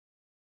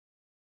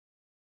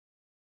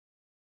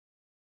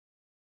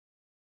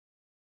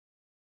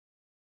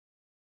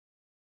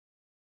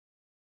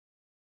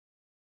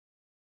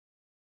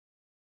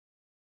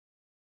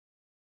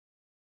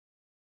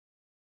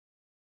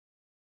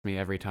me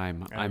every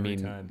time. Every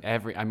time.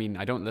 I mean,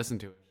 I don't listen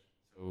to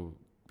it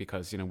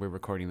because we're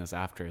recording this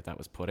after that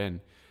was put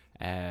in.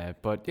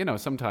 But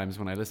sometimes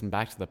when I listen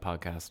back to the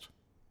podcast,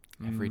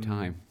 every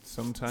time.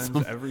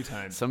 Every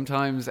time.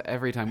 Sometimes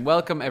every time.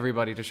 Welcome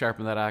everybody to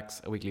Sharpen That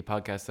Axe, a weekly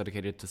podcast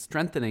dedicated to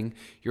strengthening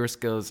your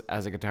skills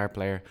as a guitar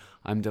player.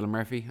 I'm Dylan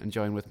Murphy, and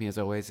joined with me as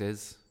always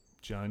is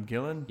John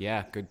Gillen.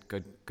 Yeah,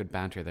 good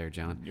banter there,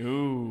 John.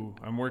 Ooh,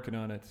 I'm working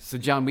on it. So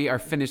John, we are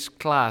finished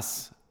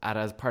class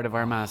as part of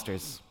our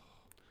masters.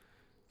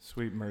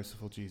 Sweet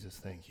merciful Jesus,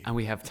 thank you. And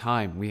we have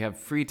time. We have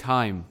free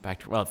time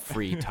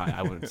free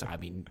time.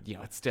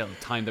 It's still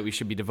time that we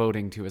should be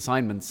devoting to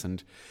assignments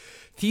and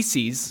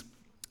theses,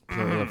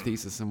 plural of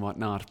thesis and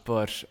whatnot.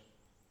 But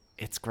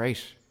it's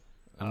great.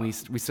 And we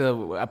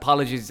still,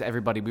 apologies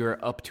everybody, we were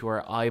up to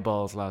our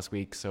eyeballs last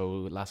week.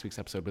 So last week's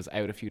episode was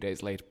out a few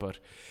days late, but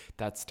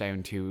that's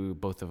down to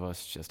both of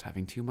us just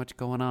having too much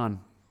going on.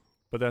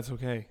 But that's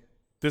okay.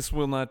 This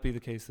will not be the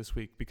case this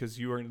week because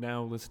you are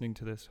now listening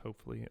to this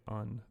hopefully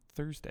on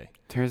Thursday.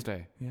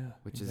 Yeah,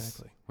 which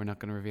exactly. Is we're not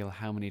going to reveal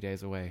how many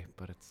days away,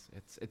 but it's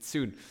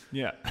soon.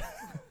 Yeah.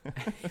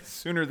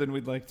 Sooner than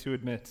we'd like to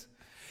admit.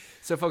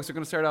 So folks, we're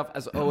going to start off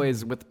as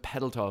always with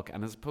pedal talk,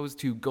 and as opposed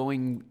to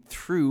going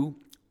through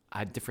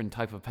a different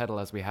type of pedal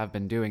as we have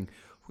been doing,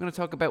 we're going to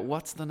talk about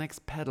what's the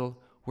next pedal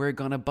we're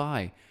going to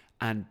buy,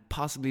 and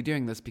possibly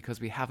doing this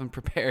because we haven't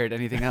prepared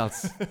anything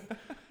else.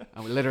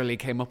 And we literally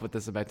came up with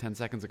this about 10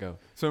 seconds ago.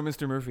 So,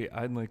 Mr. Murphy,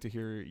 I'd like to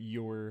hear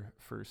your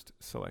first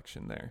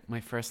selection there. My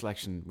first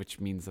selection,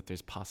 which means that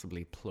there's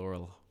possibly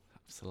plural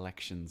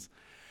selections.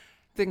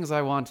 Things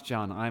I want,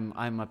 John.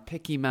 I'm a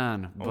picky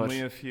man. But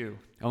only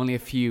a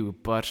few.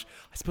 But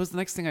I suppose the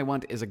next thing I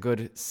want is a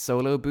good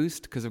solo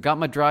boost, because I've got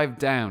my drive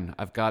down.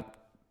 I've got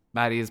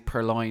Maddie's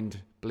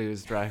purloined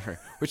blues driver,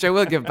 which I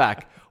will give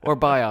back or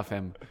buy off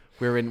him.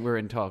 We're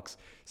in talks.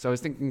 So I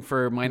was thinking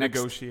for my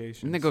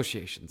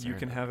negotiations. You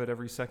can have it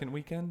every second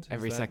weekend?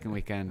 Every second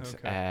weekend.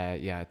 Okay.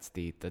 It's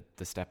the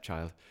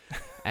stepchild.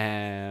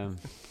 The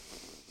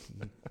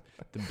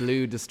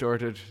blue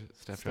distorted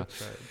stepchild.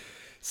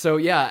 So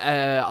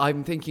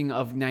I'm thinking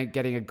of now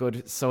getting a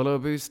good solo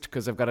boost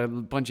because I've got a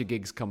bunch of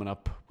gigs coming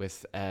up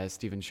with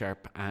Stephen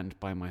Sharp and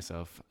by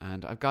myself.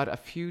 And I've got a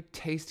few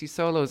tasty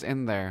solos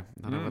in there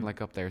that I would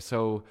like up there.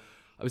 So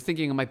I was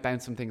thinking I might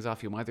bounce some things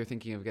off you. I'm either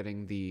thinking of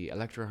getting the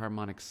Electro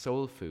Harmonic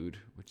Soul Food,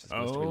 which is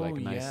supposed to be like a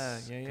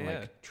nice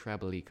like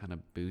treble-y kind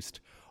of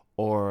boost,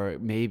 or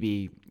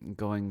maybe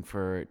going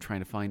for trying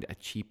to find a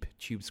cheap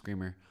tube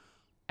screamer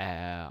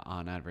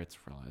on adverts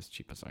for as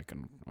cheap as I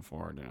can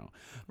afford,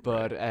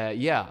 But I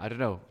don't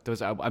know.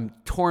 I'm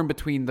torn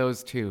between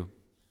those two.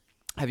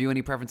 Have you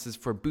any preferences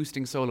for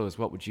boosting solos?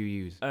 What would you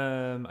use?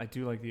 I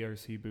do like the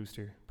RC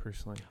booster,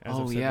 personally. As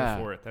I've said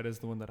before, that is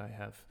the one that I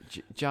have.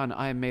 John,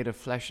 I am made of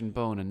flesh and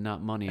bone and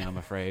not money, I'm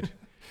afraid.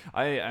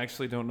 I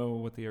actually don't know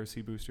what the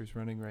RC booster is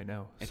running right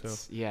now.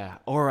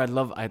 Or I'd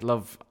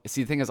love.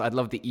 See, the thing is, I'd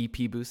love the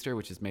EP booster,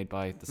 which is made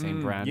by the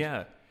same brand.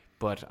 Yeah.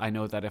 But I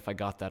know that if I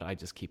got that, I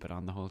just keep it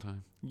on the whole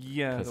time.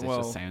 Yeah, because it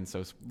just sounds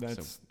so.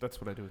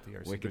 That's what I do with the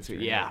RC booster.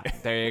 Yeah,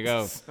 there you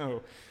go.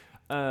 So.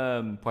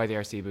 Why the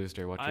RC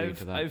booster? What drew you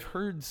to that? I've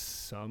heard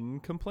some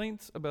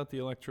complaints about the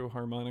Electro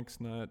Harmonics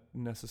not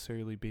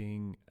necessarily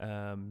being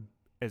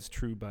as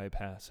true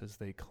bypass as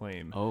they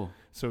claim. Oh.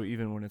 So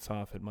even when it's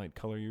off, it might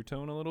color your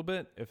tone a little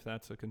bit, if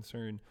that's a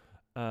concern.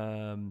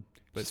 But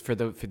just for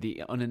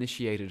the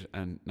uninitiated,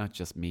 and not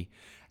just me,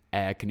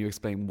 can you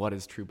explain what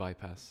is true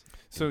bypass?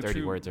 So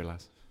 30 words or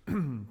less.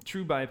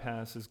 True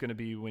bypass is going to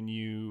be when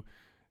you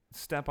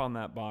step on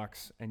that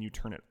box and you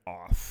turn it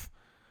off,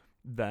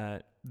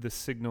 that the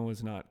signal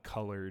is not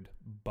colored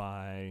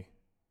by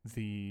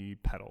the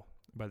pedal,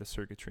 by the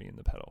circuitry in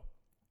the pedal.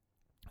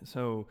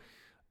 So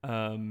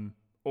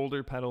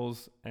older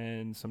pedals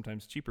and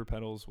sometimes cheaper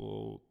pedals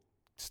will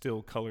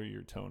still color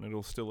your tone.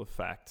 It'll still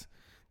affect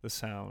the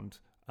sound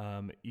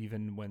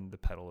even when the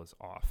pedal is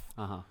off.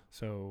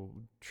 So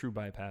true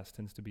bypass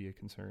tends to be a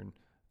concern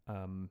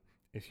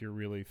if you're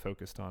really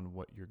focused on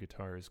what your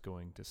guitar is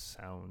going to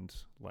sound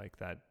like,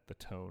 the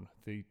tone,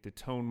 the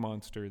tone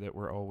monster that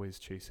we're always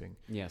chasing.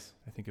 Yes.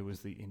 I think it was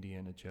the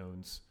Indiana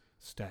Jones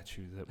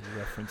statue that we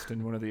referenced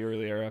in one of the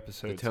earlier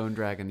episodes. The Tone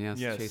Dragon, yes.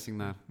 Chasing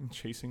that.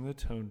 Chasing the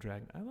Tone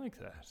Dragon. I like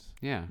that.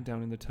 Yeah.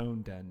 Down in the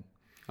Tone Den.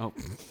 Oh.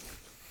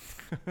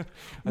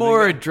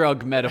 More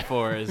drug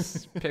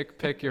metaphors.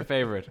 Pick your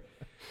favorite.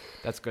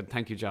 That's good.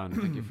 Thank you, John.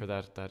 Thank you for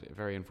that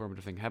very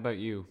informative thing. How about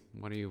you?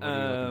 What are you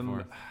looking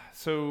for?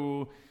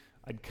 So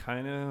I'd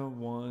kind of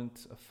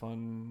want a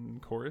fun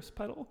chorus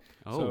pedal.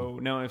 Oh. So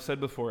now I've said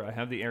before, I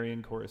have the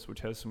Arion Chorus, which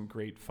has some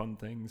great fun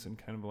things and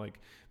kind of like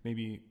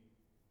maybe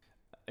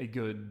a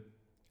good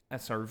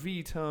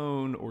SRV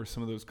tone or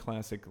some of those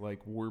classic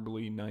like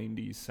warbly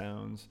 90s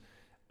sounds.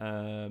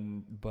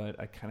 But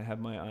I kind of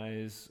have my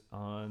eyes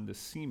on the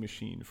C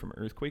Machine from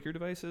Earthquaker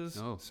Devices.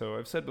 Oh. So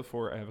I've said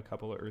before, I have a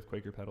couple of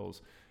Earthquaker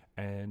pedals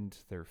and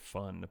they're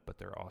fun, but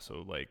they're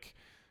also like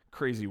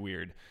crazy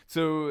weird.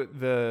 So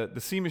the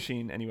C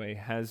Machine anyway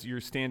has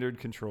your standard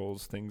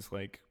controls, things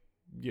like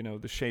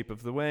the shape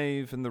of the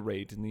wave and the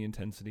rate and the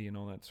intensity and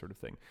all that sort of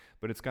thing.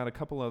 But it's got a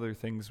couple other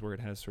things where it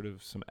has sort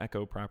of some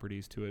echo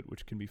properties to it,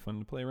 which can be fun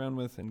to play around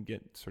with and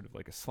get sort of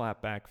like a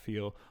slap back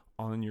feel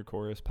on your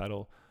chorus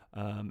pedal,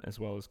 as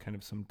well as kind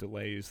of some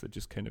delays that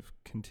just kind of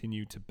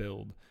continue to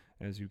build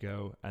as you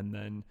go. And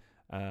then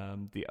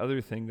the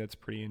other thing that's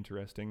pretty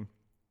interesting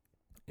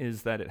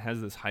is that it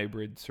has this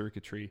hybrid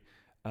circuitry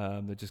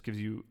that just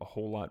gives you a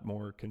whole lot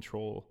more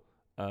control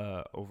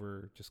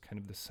over just kind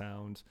of the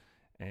sound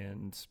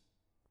and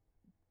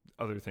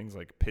other things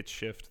like pitch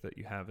shift that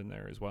you have in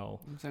there as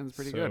well. That sounds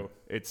pretty good.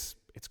 It's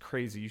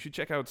crazy. You should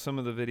check out some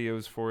of the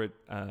videos for it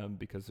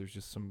because there's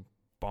just some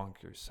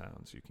bonkers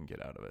sounds you can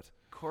get out of it.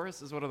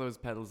 Chorus is one of those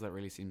pedals that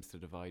really seems to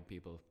divide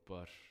people,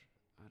 but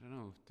I don't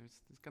know.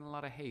 There's got a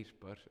lot of hate,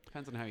 but it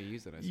depends on how you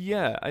use it, I suppose.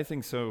 Yeah, I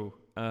think so.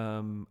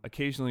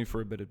 Occasionally for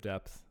a bit of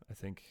depth, I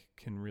think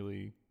can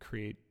really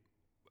create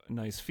a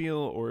nice feel.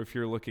 Or if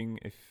you're looking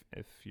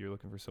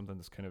for something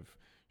that's kind of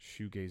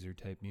shoegazer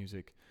type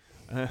music,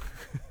 good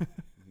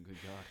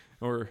God,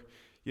 or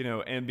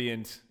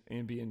ambient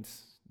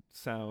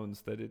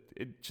sounds that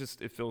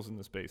it fills in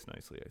the space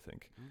nicely, I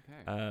think.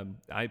 Okay.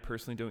 I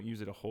personally don't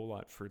use it a whole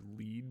lot for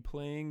lead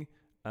playing,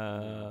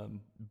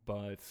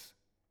 but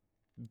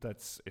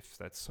if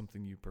that's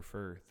something you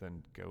prefer,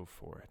 then go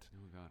for it.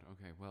 Oh God.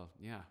 Okay. Well,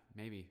 yeah,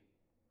 maybe.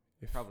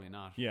 Probably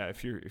not. Yeah,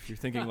 if you're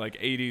thinking like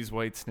 80s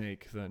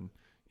Whitesnake, then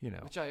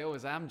which I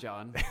always am,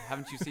 John.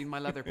 Haven't you seen my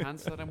leather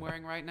pants that I'm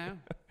wearing right now?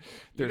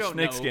 They're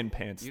snakeskin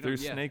pants. They're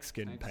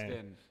snakeskin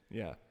pants.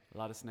 Yeah. A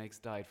lot of snakes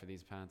died for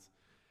these pants.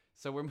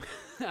 So we're.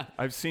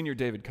 I've seen your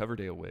David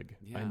Coverdale wig.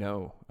 Yeah. I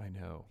know.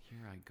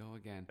 Here I go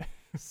again.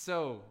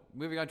 So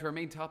moving on to our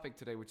main topic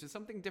today, which is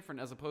something different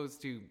as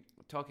opposed to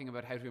talking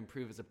about how to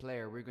improve as a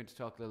player. We're going to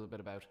talk a little bit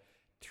about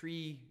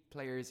 3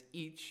 players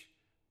each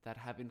that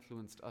have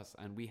influenced us,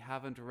 and we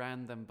haven't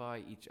ran them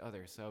by each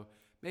other. So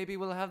maybe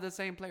we'll have the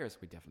same players.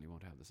 We definitely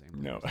won't have the same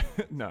players.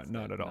 No,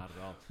 not at all. Not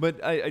at all.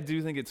 But I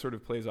do think it sort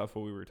of plays off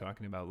what we were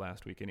talking about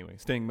last week anyway,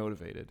 staying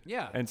motivated.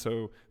 Yeah. And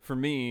so for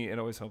me, it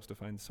always helps to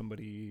find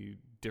somebody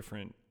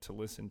different to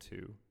listen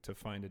to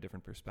find a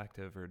different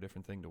perspective or a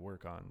different thing to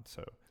work on.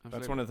 So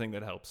that's one of the things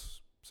that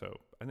helps. So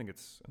I think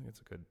it's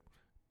a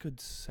good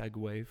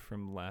segue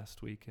from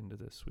last week into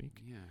this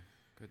week. Yeah.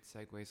 Good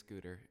segue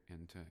scooter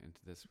into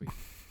this week.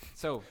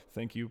 So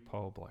thank you,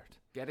 Paul Blart.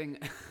 Getting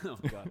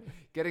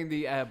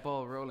the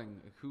ball rolling.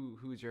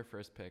 Who's your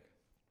first pick?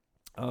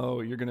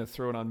 Oh, you're gonna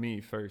throw it on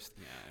me first.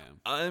 Yeah,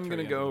 I am. I'm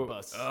gonna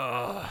go.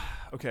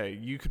 Okay,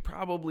 you could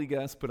probably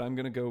guess, but I'm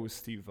gonna go with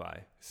Steve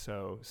Vai.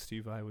 So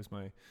Steve Vai was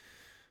my.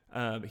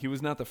 He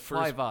was not the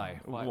first. Why?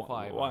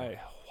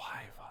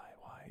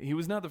 He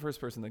was not the first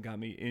person that got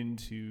me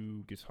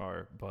into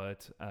guitar,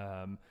 but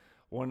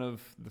one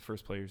of the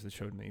first players that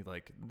showed me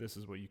like this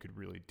is what you could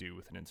really do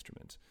with an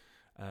instrument.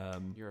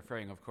 You're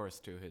referring, of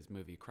course, to his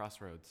movie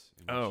Crossroads,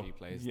 in which he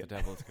plays the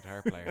devil's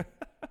guitar player.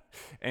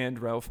 And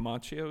Ralph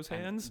Macchio's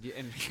hands.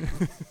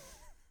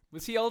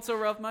 Was he also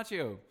Ralph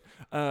Macchio?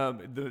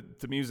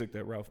 The music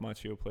that Ralph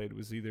Macchio played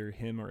was either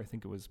him or I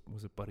think was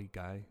it Buddy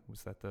Guy?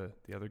 Was that the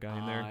other guy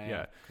in there?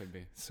 Yeah, could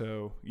be.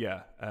 So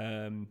yeah,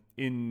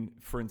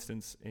 for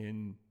instance,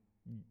 in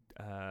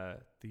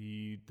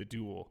the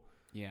Duel.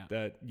 Yeah.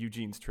 That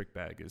Eugene's trick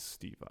bag is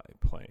Steve Vai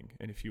playing.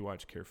 And if you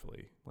watch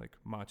carefully, like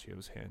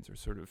Macchio's hands are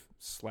sort of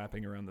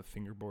slapping around the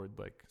fingerboard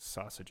like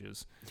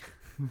sausages,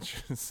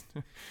 just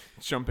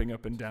jumping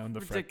up and down the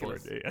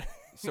ridiculous fretboard. Yeah.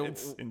 So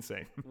it's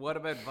insane. What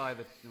about Vai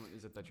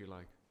that you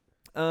like?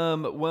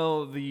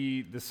 Well,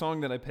 the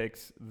song that I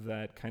picked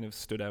that kind of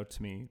stood out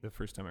to me the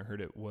first time I heard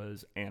it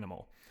was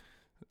Animal,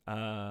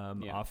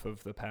 off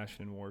of the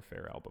Passion and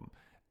Warfare album.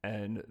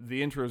 And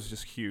the intro is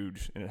just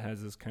huge, and it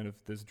has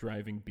this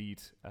driving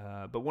beat.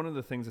 But one of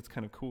the things that's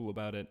kind of cool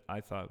about it,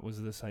 I thought,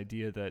 was this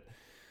idea that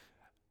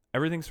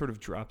everything sort of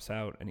drops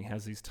out, and he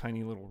has these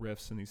tiny little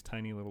riffs and these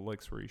tiny little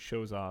licks where he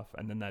shows off,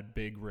 and then that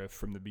big riff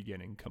from the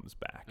beginning comes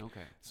back.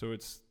 Okay. So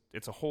it's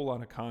a whole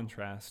lot of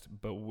contrast,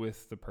 but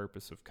with the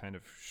purpose of kind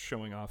of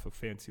showing off a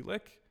fancy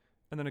lick,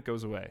 and then it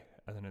goes away,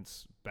 and then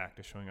it's back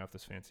to showing off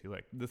this fancy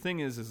lick. The thing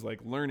is like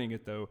learning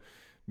it though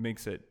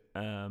makes it.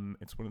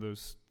 It's one of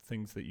those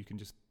things that you can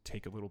just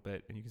take a little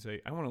bit and you can say,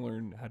 I want to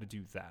learn how to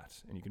do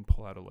that. And you can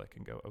pull out a lick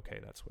and go, okay,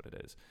 that's what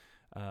it is.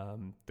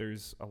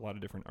 There's a lot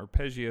of different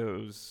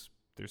arpeggios.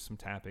 There's some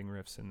tapping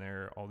riffs in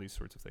there, all these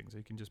sorts of things.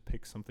 You can just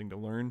pick something to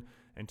learn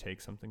and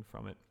take something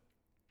from it.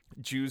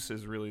 Juice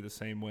is really the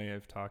same way.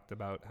 I've talked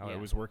about how I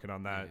was working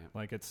on that. Yeah.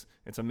 Like it's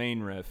a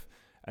main riff,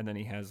 and then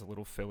he has a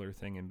little filler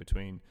thing in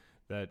between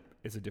that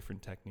is a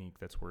different technique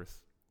that's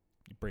worth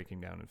breaking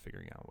down and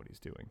figuring out what he's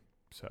doing.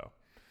 So,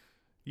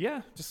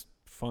 yeah, just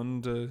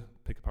fun to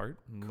pick apart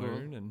and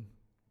learn. And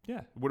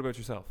yeah, what about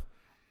yourself?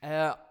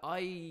 So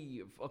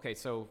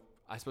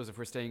I suppose if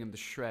we're staying in the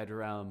shred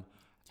realm,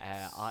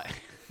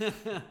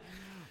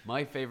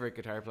 my favorite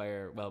guitar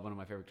player, well, one of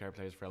my favorite guitar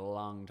players for a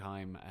long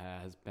time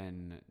has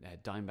been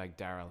Dimebag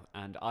Darrell,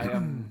 and I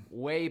am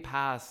way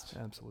past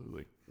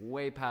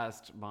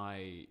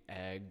my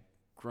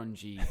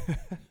grungy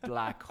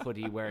black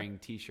hoodie wearing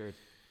t-shirt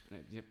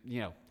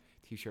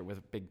T-shirt with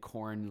a big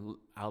Korn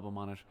album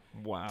on it.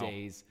 Wow.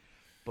 Days.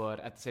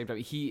 But at the same time,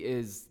 he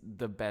is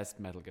the best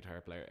metal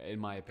guitar player, in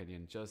my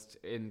opinion, just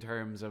in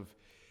terms of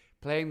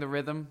playing the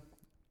rhythm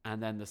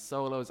and then the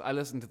solos. I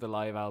listened to the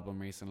live album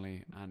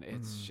recently, and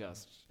it's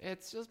just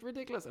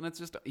ridiculous. And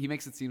he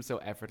makes it seem so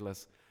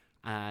effortless.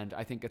 And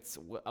I think it's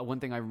one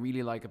thing I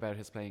really like about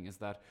his playing is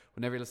that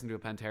whenever you listen to a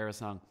Pantera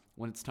song,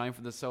 when it's time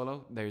for the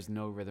solo, there's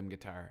no rhythm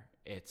guitar.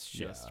 It's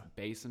just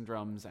bass and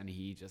drums, and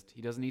he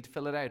doesn't need to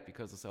fill it out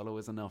because the solo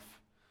is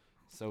enough.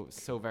 So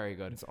very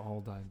good. It's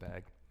all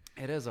Dimebag.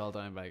 It is all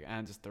Dimebag,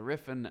 and just the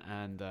riffing,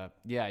 and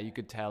you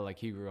could tell like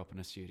he grew up in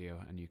a studio,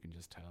 and you can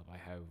just tell by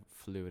how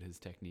fluid his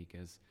technique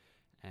is.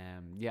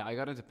 I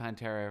got into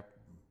Pantera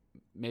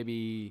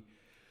maybe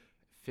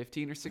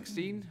 15 or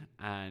 16,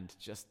 and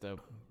just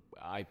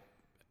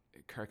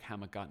Kirk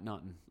Hammett got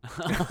nothing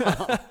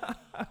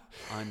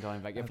on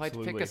Dimebag. If I had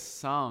to pick a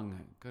song,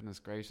 goodness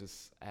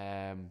gracious,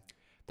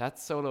 that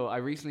solo, I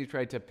recently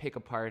tried to pick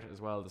apart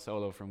as well the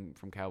solo from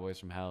Cowboys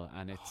from Hell,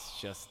 and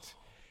it's just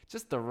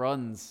the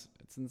runs.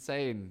 It's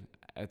insane.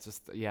 It's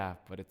just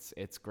but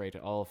it's great.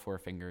 All four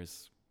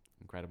fingers,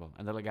 incredible,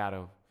 and the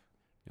legato,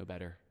 no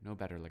better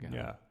legato.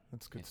 Yeah,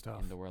 that's good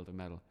stuff in the world of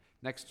metal.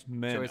 Next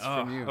choice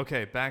from you.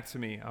 Okay, back to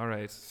me. All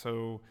right,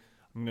 so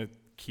I'm gonna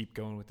keep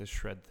going with this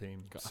shred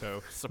theme.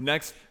 So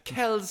next,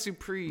 Quelle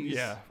surprise.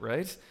 Yeah,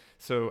 right.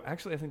 So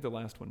actually, I think the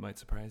last one might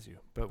surprise you,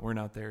 but we're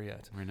not there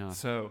yet. We're not.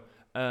 So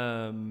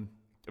I'm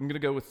gonna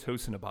go with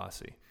Tosin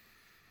Abasi.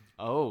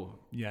 Oh,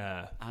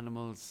 yeah.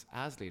 Animals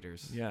as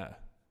leaders. Yeah,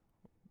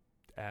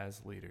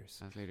 as leaders.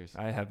 As leaders.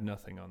 I have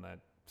nothing on that.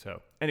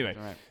 So anyway,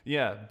 right.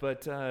 Yeah,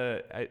 but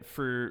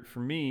for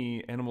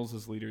me, Animals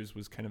as Leaders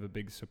was kind of a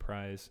big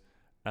surprise,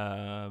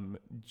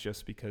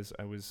 just because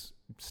I was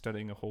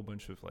studying a whole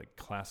bunch of like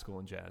classical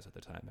and jazz at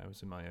the time. I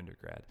was in my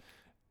undergrad,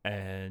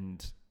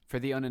 and for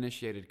the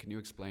uninitiated, can you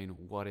explain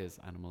what is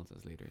Animals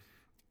as Leaders?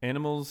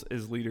 Animals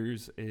as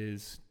Leaders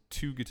is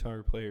 2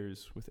 guitar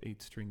players with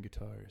 8-string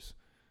guitars,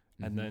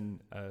 and then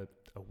a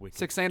wicked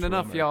 6 ain't drummer.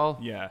 enough, y'all.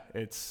 Yeah,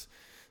 it's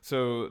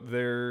so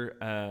they're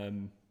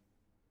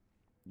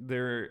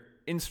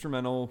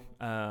instrumental.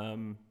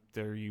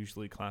 They're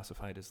usually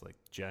classified as like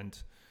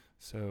gent.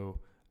 So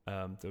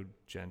though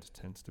gent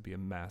tends to be a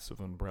massive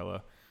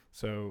umbrella.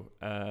 So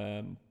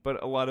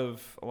but a lot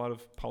of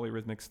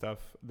polyrhythmic stuff.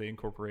 They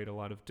incorporate a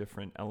lot of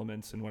different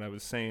elements. And what I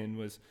was saying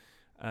was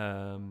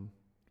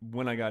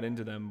when I got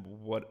into them,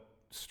 what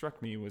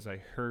struck me was I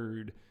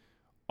heard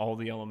all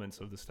the elements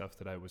of the stuff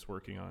that I was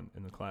working on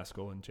in the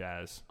classical and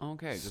jazz.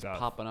 Okay, stuff. just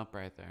popping up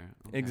right there.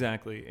 Okay.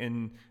 Exactly,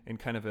 in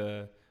kind of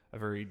a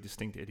very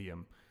distinct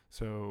idiom.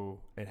 So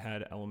it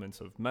had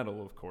elements of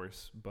metal, of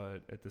course,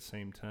 but at the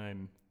same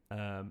time,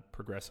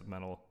 progressive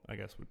metal, I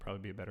guess, would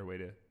probably be a better way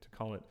to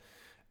call it.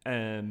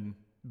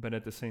 But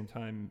at the same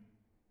time,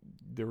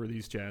 there were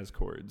these jazz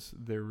chords,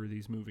 there were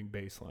these moving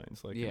bass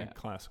lines, like in a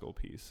classical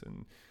piece,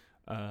 and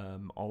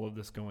all of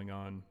this going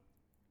on.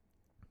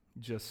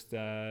 Just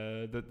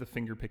the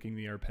finger picking,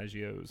 the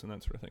arpeggios and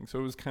that sort of thing. So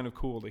it was kind of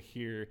cool to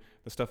hear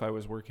the stuff I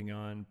was working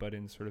on, but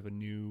in sort of a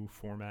new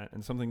format,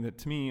 and something that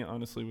to me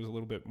honestly was a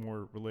little bit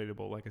more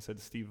relatable. Like I said,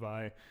 Steve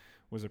Vai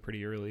was a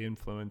pretty early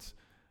influence.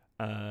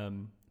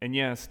 And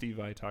yeah, Steve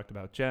Vai talked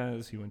about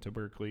jazz. He went to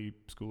Berklee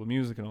School of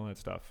Music and all that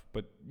stuff,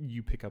 but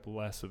you pick up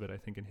less of it, I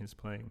think, in his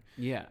playing.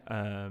 Yeah.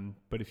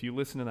 But if you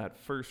listen to that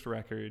first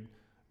record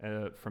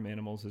from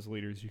Animals as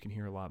Leaders, you can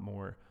hear a lot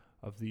more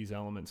of these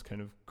elements kind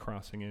of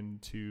crossing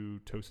into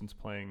Tosin's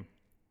playing.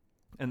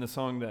 And the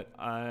song that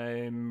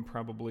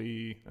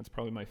that's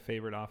probably my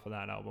favorite off of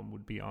that album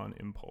would be On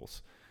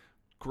Impulse.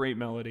 Great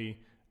melody,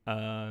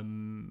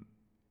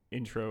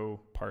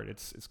 intro part.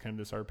 It's kind of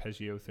this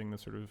arpeggio thing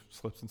that sort of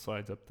slips and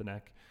slides up the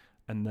neck.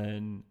 And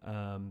then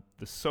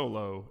the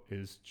solo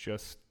is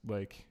just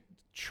like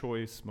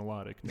choice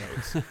melodic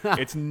notes.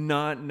 It's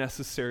not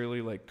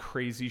necessarily like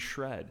crazy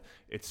shred.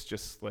 It's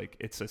just like,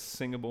 it's a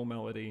singable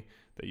melody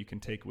that you can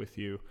take with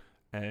you,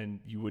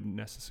 and you wouldn't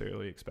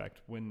necessarily expect.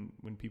 When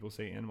people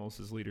say Animals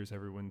as Leaders,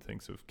 everyone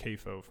thinks of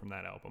CAFO from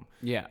that album.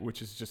 Yeah.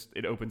 Which is just,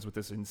 it opens with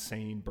this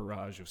insane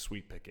barrage of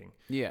sweep picking.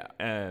 Yeah.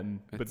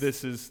 But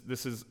this is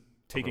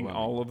taking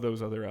all of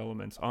those other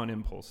elements, On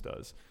Impulse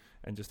does,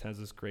 and just has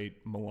this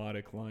great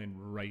melodic line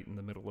right in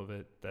the middle of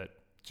it that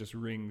just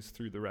rings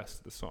through the rest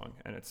of the song,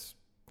 and it's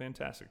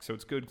fantastic. So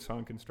it's good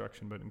song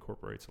construction, but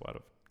incorporates a lot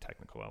of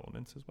technical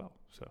elements as well.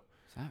 So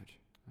savage.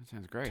 That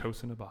sounds great.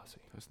 Tosin Abasi.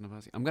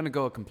 I'm going to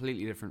go a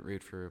completely different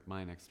route for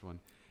my next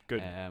one.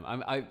 Good.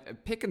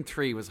 Picking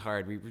 3 was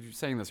hard. We were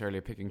saying this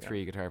earlier, picking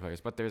 3 guitar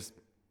players, but there's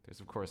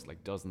of course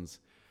like dozens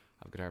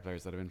of guitar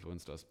players that have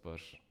influenced us. But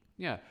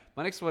yeah,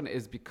 my next one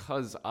is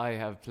because I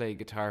have played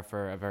guitar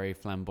for a very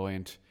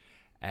flamboyant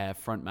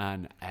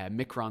frontman,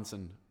 Mick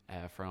Ronson.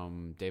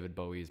 From David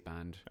Bowie's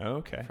band. Oh,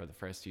 okay. For the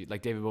first few,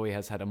 like David Bowie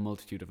has had a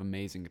multitude of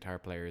amazing guitar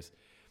players.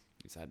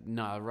 He's had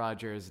Nile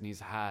Rodgers, and he's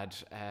had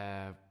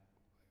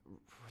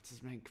what's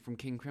his name from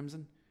King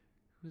Crimson?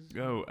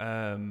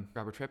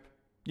 Robert Tripp.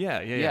 Yeah.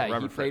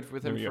 Robert he played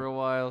with him for a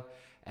while.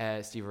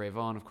 Stevie Ray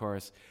Vaughan, of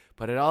course.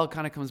 But it all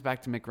kind of comes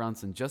back to Mick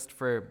Ronson.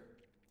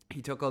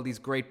 He took all these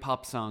great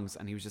pop songs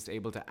and he was just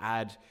able to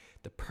add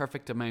the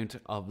perfect amount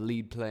of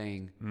lead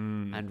playing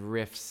and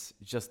riffs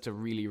just to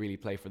really, really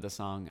play for the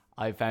song.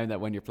 I found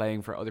that when you're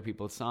playing for other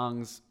people's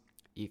songs,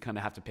 you kind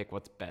of have to pick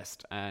what's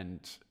best. And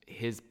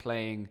his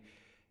playing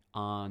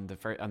on the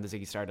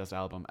Ziggy Stardust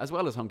album, as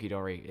well as Hunky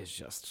Dory, is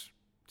just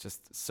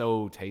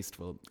so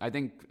tasteful. I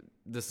think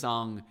the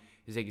song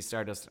Ziggy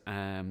Stardust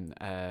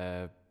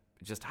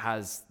just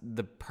has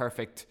the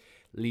perfect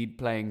lead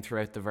playing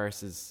throughout the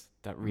verses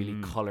that really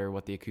color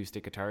what the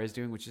acoustic guitar is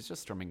doing, which is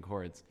just strumming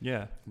chords.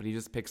 Yeah. But he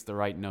just picks the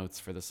right notes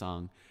for the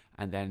song.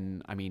 And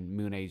then, I mean,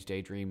 Moon Age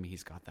Daydream,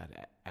 he's got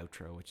that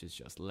outro, which is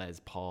just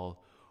Les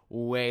Paul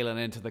wailing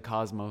into the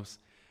cosmos.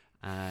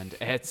 And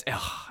it's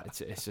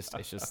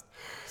just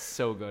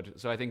so good.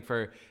 So I think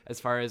as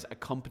far as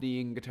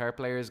accompanying guitar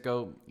players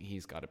go,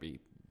 he's got to be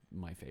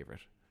my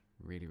favorite.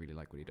 Really, really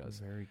like what he does.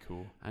 Very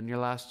cool. And your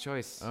last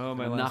choice. Oh,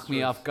 my last knock choice.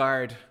 Me off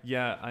guard.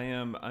 Yeah, I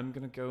am. I'm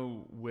going to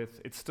go with,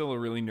 it's still a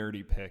really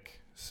nerdy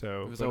pick.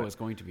 So It was always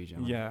going to be,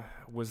 John. Yeah.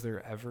 Was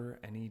there ever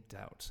any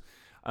doubt?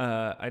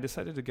 I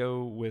decided to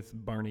go with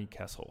Barney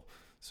Kessel.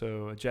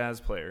 So a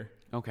jazz player.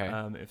 Okay.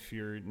 If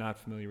you're not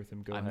familiar with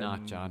him, go I'm ahead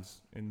not, John.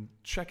 and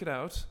check it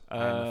out. I'm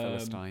a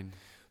Philistine.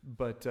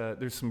 But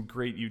there's some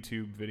great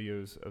YouTube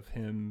videos of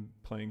him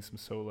playing some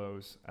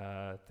solos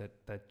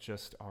that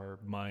just are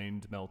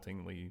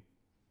mind-meltingly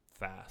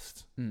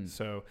fast.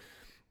 So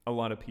a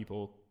lot of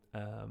people,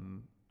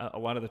 a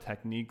lot of the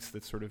techniques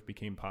that sort of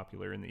became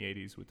popular in the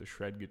 80s with the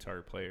shred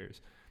guitar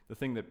players, the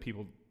thing that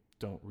people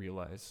don't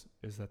realize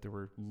is that there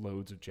were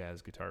loads of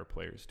jazz guitar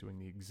players doing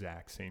the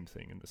exact same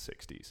thing in the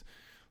 60s.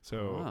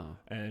 So,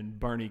 and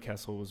Barney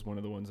Kessel was one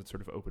of the ones that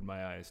sort of opened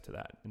my eyes to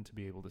that, and to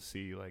be able to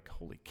see, like,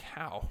 holy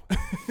cow,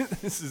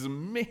 this is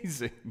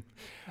amazing.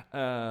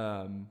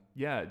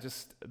 Yeah,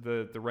 just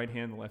the right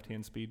hand, the left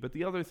hand speed. But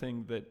the other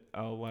thing that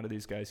a lot of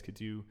these guys could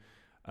do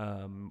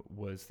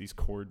was these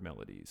chord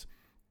melodies.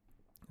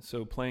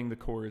 So playing the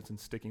chords and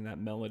sticking that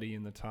melody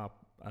in the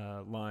top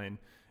line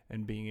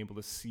and being able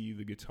to see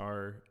the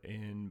guitar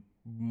in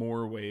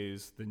more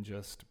ways than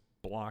just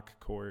block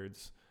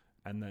chords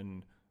and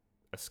then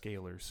a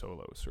scalar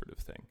solo sort of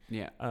thing.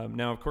 Yeah.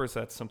 Now, of course,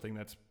 that's something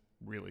that's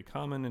really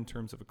common in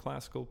terms of a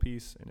classical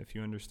piece, and if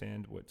you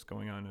understand what's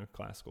going on in a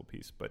classical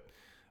piece. But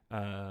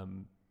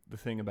the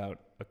thing about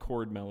a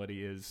chord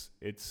melody is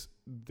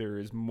there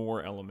is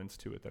more elements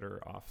to it that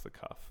are off the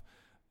cuff.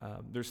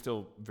 They're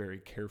still very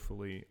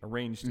carefully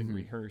arranged and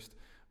rehearsed,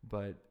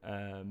 but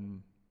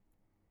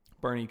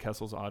Barney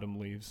Kessel's Autumn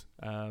Leaves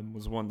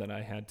was one that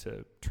I had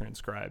to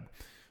transcribe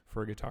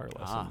for a guitar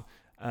lesson.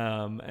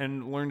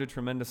 And learned a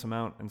tremendous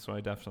amount, and so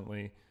I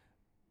definitely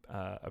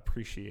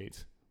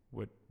appreciate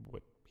what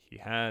he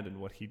had and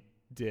what he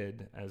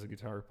did as a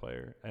guitar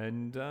player,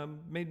 and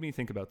made me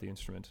think about the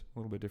instrument a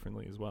little bit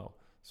differently as well.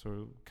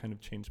 So kind of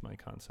changed my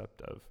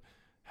concept of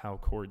how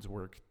chords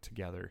work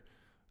together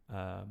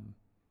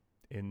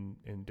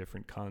in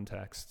different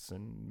contexts,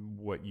 and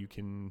what you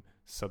can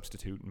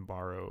substitute and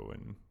borrow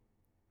and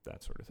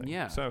that sort of thing.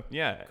 Yeah. So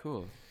yeah,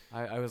 cool.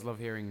 I always love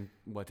hearing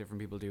what different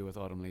people do with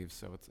Autumn Leaves,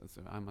 so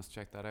I must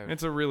check that out.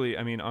 It's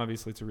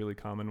obviously it's a really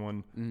common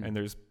one,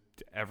 and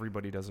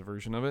everybody does a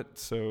version of it,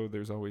 so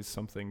there's always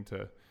something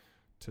to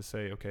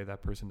say, okay,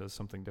 that person does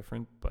something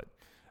different, but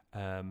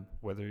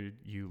whether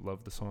you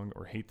love the song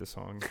or hate the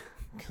song,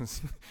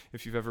 because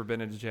if you've ever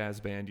been in a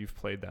jazz band, you've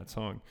played that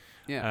song.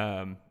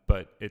 Yeah.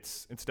 But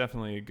it's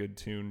definitely a good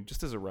tune,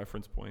 just as a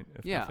reference point.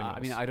 If nothing else. I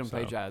mean, I don't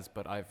play jazz,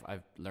 but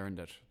I've learned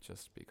it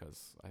just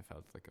because I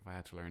felt like if I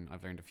had to learn,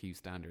 I've learned a few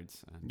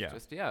standards, and it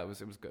was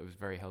good. It was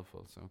very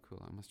helpful. So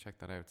cool. I must check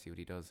that out. See what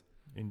he does.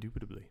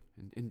 Indubitably.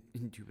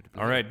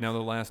 Indubitably. All right, now the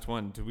last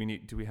one. Do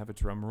we have a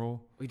drum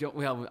roll? We don't.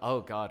 Well,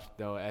 oh God,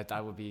 no.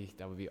 That would be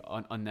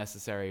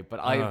unnecessary. But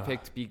I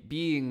picked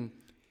being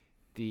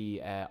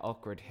the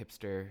awkward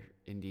hipster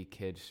indie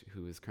kid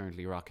who is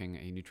currently rocking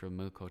a Neutral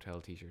Milk Hotel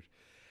T-shirt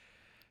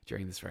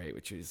during this Friday,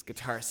 which is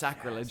guitar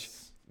sacrilege.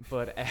 Yes.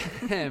 But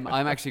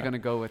I'm actually going to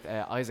go with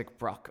Isaac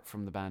Brock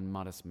from the band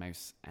Modest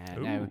Mouse.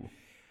 Now,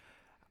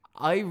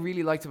 I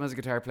really liked him as a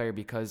guitar player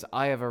because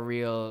I have a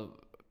real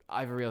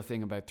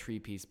thing about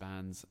three-piece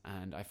bands,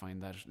 and I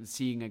find that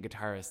seeing a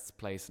guitarist's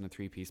place in a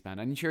three-piece band,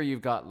 and sure,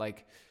 you've got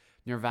like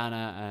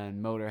Nirvana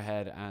and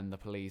Motorhead and The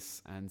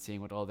Police, and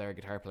seeing what all their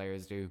guitar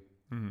players do.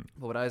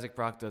 But what Isaac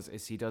Brock does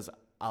is he does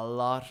a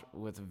lot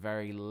with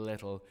very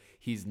little.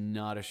 He's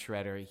not a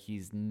shredder.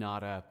 He's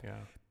not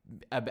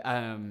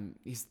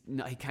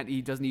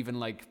he doesn't even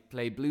like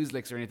play blues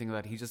licks or anything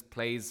like that. He just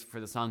plays for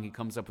the song. He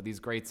comes up with these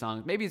great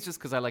songs. Maybe it's just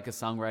because I like his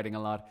songwriting a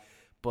lot,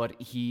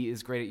 but he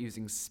is great at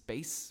using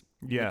space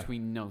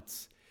between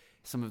notes.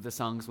 Some of the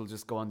songs will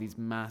just go on these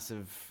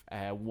massive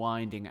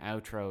winding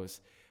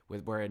outros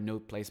where a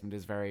note placement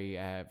is very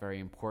very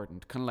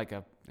important, kind of like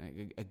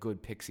a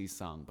good Pixies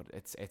song, but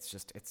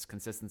it's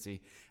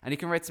consistency. And he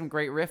can write some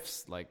great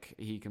riffs. Like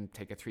he can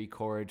take a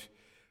 3-chord,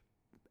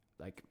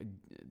 like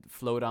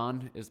Float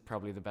On is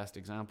probably the best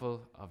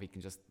example of he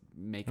can just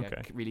make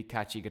a really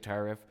catchy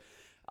guitar riff.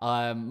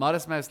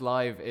 Modest Mouse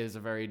Live is a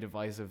very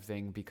divisive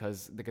thing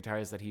because the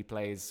guitars that he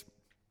plays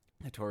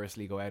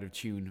notoriously go out of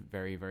tune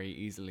very, very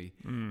easily.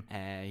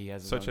 He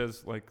has Such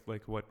as like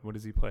what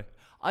does he play?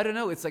 I don't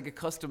know. It's like a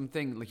custom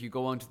thing. Like you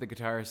go onto the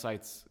guitar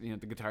sites, the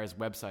guitar's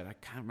website. I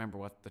can't remember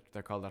what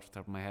they're called off the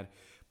top of my head,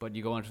 but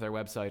you go onto their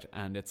website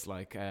and it's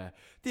like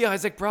the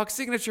Isaac Brock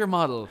signature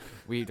model.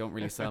 We don't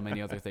really sell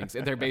many other things.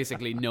 They're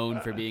basically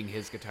known for being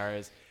his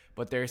guitars,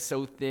 but they're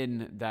so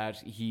thin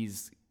that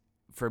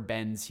for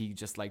bends, he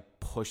just like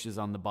pushes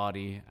on the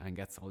body and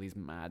gets all these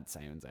mad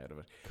sounds out of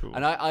it. Cool.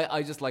 And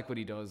I just like what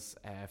he does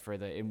for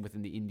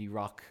within the indie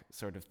rock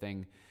sort of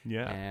thing.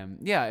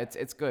 Yeah.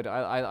 It's good.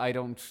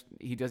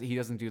 He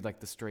doesn't do like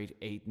the straight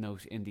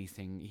 8-note indie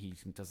thing. He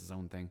does his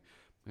own thing,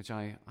 which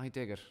I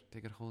dig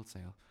it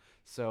wholesale.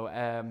 So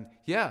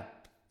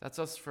that's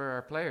us for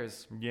our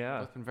players.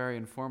 Yeah. It's been very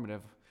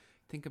informative.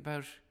 Think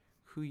about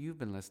who you've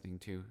been listening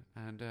to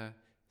and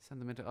send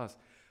them into us.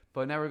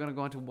 But now we're going to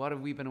go on to what have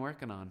we been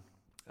working on.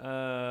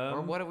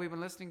 Or what have we been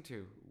listening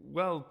to?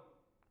 Well,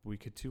 we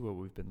could do what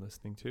we've been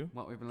listening to.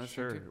 What we've been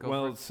listening to? Sure.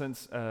 Well,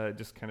 since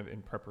just kind of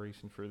in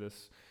preparation for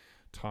this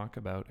talk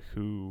about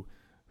who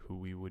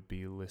we would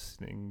be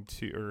listening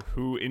to or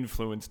who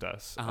influenced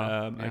us,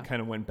 I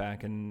kind of went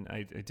back and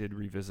I did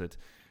revisit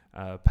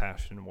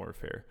Passion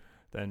Warfare,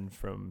 then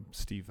from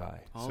Steve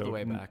Vai. All the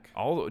way back.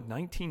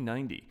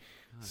 1990.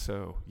 God.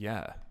 So,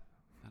 yeah.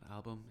 That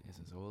album is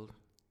as old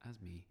as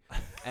me.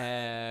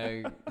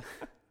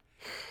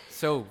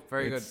 So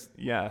very good.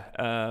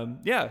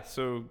 Yeah.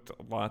 So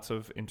lots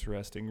of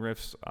interesting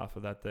riffs off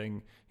of that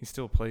thing. He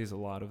still plays a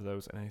lot of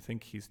those, and I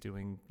think he's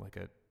doing like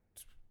a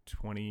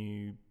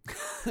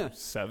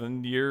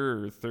 27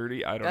 year or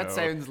 30. I don't know. That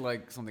sounds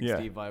like something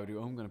Steve Vai would do.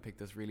 I'm going to pick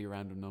this really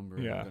random number.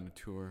 And I'm going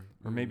to tour.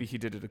 Or maybe he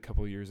did it a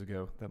couple years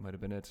ago. That might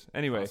have been it.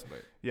 Anyway, possibly.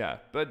 Yeah,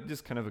 but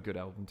just kind of a good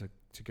album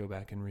to go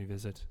back and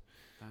revisit.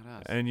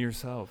 Badass. And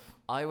yourself?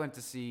 I went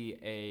to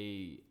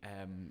see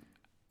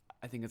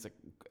I think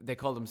they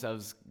call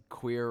themselves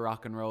queer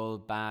rock and roll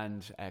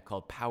band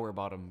called Power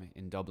Bottom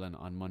in Dublin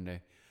on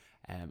Monday,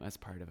 as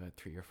part of a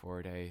 3 or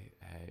 4 day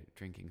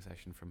drinking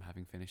session from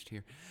having finished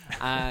here.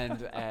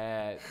 And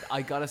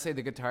I gotta say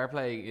the guitar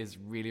playing is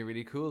really,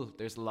 really cool.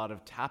 There's a lot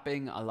of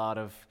tapping, a lot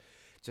of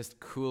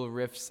just cool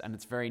riffs, and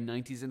it's very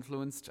 90s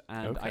influenced.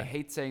 And I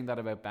hate saying that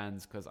about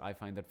bands because I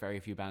find that very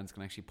few bands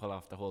can actually pull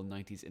off the whole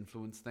 90s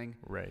influence thing.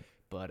 Right.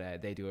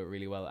 But they do it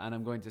really well. And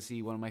I'm going to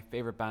see one of my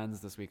favorite bands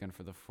this weekend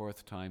for the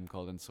 4th time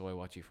called And So I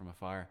Watch You From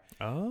Afar.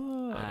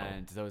 Oh.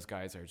 And those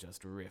guys are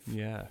just riff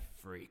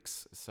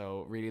freaks.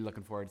 So really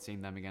looking forward to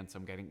seeing them again. So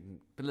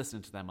been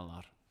listening to them a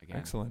lot again.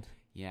 Excellent.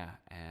 Yeah.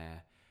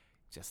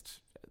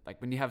 Just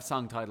like when you have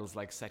song titles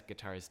like Set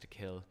Guitars to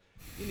Kill,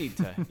 you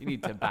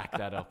need to back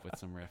that up with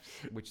some riffs,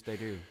 which they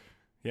do.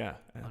 Yeah,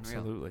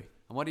 absolutely. Unreal.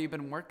 And what have you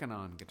been working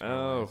on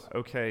guitar-wise? Oh,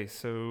 okay.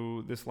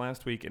 So this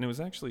last week, and it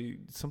was actually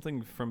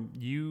something from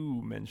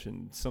you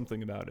mentioned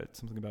something about it,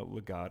 something about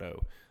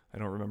legato. I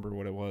don't remember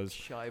what it was.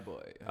 Shy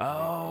Boy.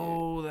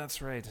 Oh,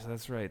 that's right.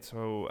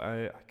 So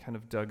I kind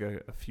of dug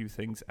a few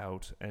things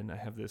out, and I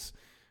have this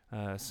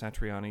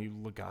Satriani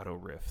legato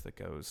riff that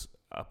goes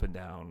up and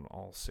down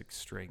all 6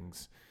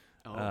 strings.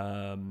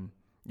 Oh.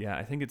 Yeah,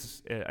 I think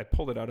I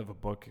pulled it out of a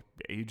book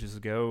ages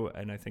ago,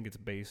 and I think it's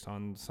based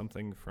on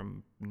something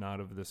from Not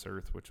of This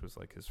Earth, which was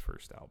like his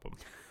first album.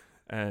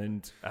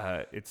 And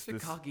it's a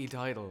this cocky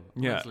title,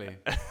 yeah. honestly.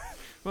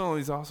 Well,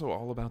 he's also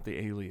all about the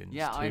aliens.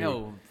 Yeah, too. I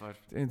know, but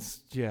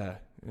it's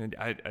and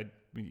I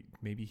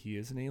maybe he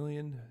is an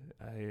alien.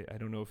 I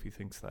don't know if he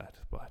thinks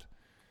that, but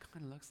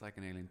kind of looks like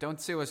an alien.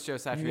 Don't sue us, Joe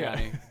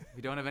Satriani.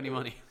 We don't have any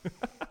money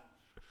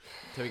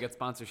until we get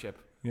sponsorship.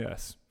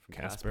 Yes, from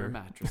Casper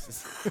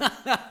mattresses.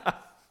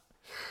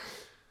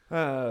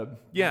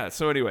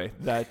 So anyway,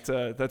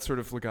 that sort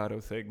of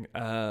legato thing.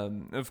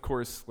 Of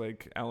course,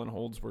 like Alan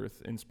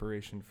Holdsworth,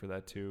 inspiration for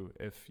that too.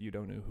 If you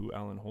don't know who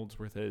Alan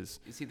Holdsworth is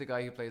he the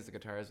guy who plays the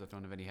guitars with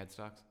don't have any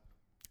headstocks?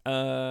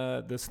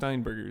 The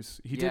Steinbergers.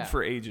 He did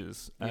for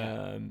ages.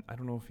 Yeah. I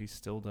don't know if he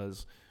still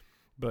does,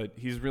 but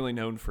he's really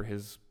known for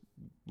his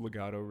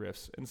legato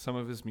riffs, and some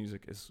of his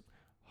music is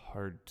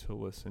hard to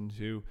listen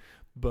to,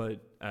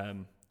 but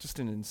just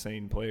an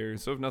insane player.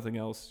 So if nothing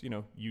else,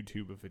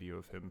 YouTube a video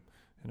of him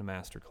in a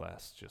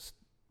masterclass just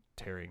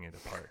tearing it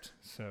apart.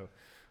 So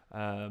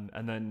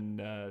and then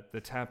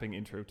the tapping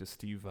intro to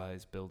Steve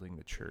Vai's Building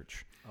the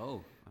Church.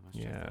 Oh, I must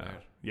check that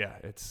out. Yeah,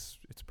 it's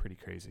pretty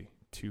crazy.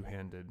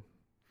 2-handed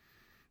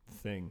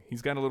thing.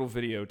 He's got a little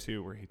video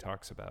too where he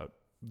talks about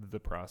the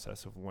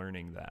process of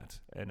learning that,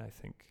 and I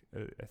think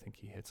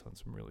he hits on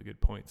some really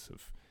good points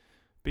of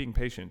being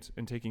patient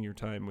and taking your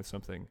time with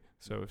something.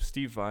 So if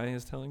Steve Vai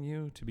is telling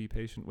you to be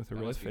patient with a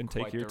riff and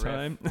take your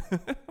time,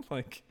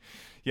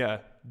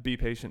 be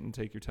patient and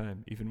take your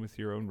time, even with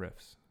your own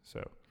riffs.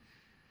 So,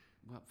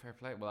 well, fair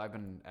play. Well, I've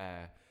been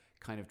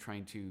kind of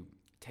trying to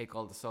take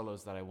all the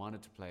solos that I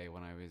wanted to play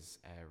when I was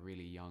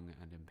really young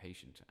and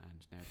impatient,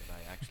 and now that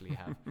I actually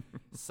have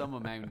some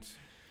amount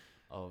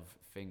of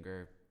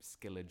finger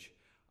skillage,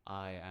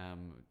 I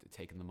am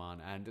taking them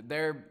on. And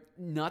they're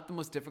not the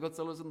most difficult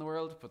solos in the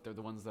world, but they're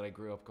the ones that I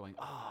grew up going,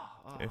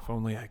 if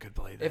only I could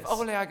play this. If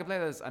only I could play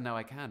this, and now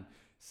I can.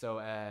 So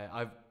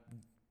I've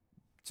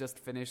just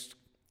finished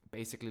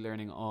basically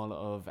learning all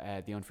of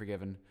The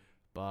Unforgiven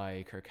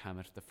by Kirk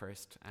Hammett, the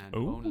first and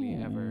only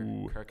ever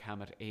Kirk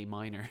Hammett A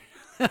minor.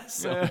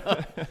 So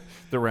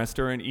the rest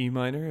are in E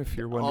minor, if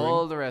you're wondering.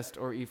 All the rest,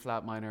 or E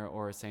flat minor,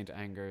 or Saint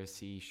Anger,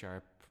 C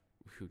sharp.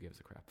 Who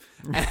gives a crap?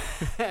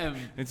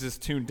 It's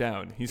just tuned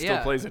down. He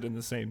still plays it in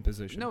the same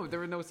position. No, there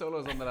were no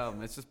solos on that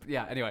album. It's just,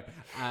 anyway.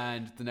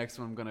 And the next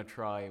one I'm going to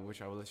try,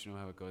 which I will let you know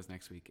how it goes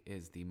next week,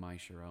 is the My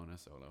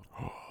Sharona solo.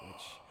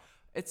 Which,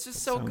 it's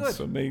just so good. It's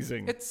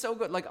amazing. It's so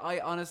good. Like, I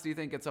honestly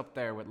think it's up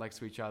there with, like,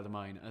 Sweet Child of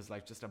Mine as,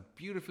 like, just a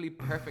beautifully,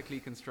 perfectly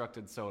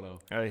constructed solo.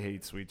 I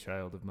hate Sweet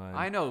Child of Mine.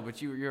 I know,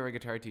 but you're a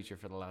guitar teacher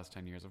for the last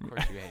 10 years. Of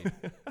course you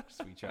hate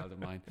Sweet Child of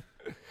Mine.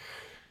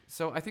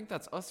 So I think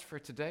that's us for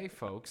today,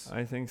 folks.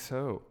 I think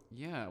so.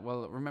 Yeah,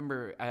 well,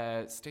 remember,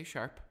 stay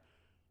sharp,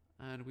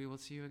 and we will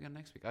see you again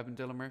next week. I've been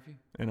Dylan Murphy.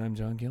 And I'm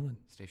John Gillen.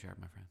 Stay sharp,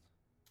 my friends.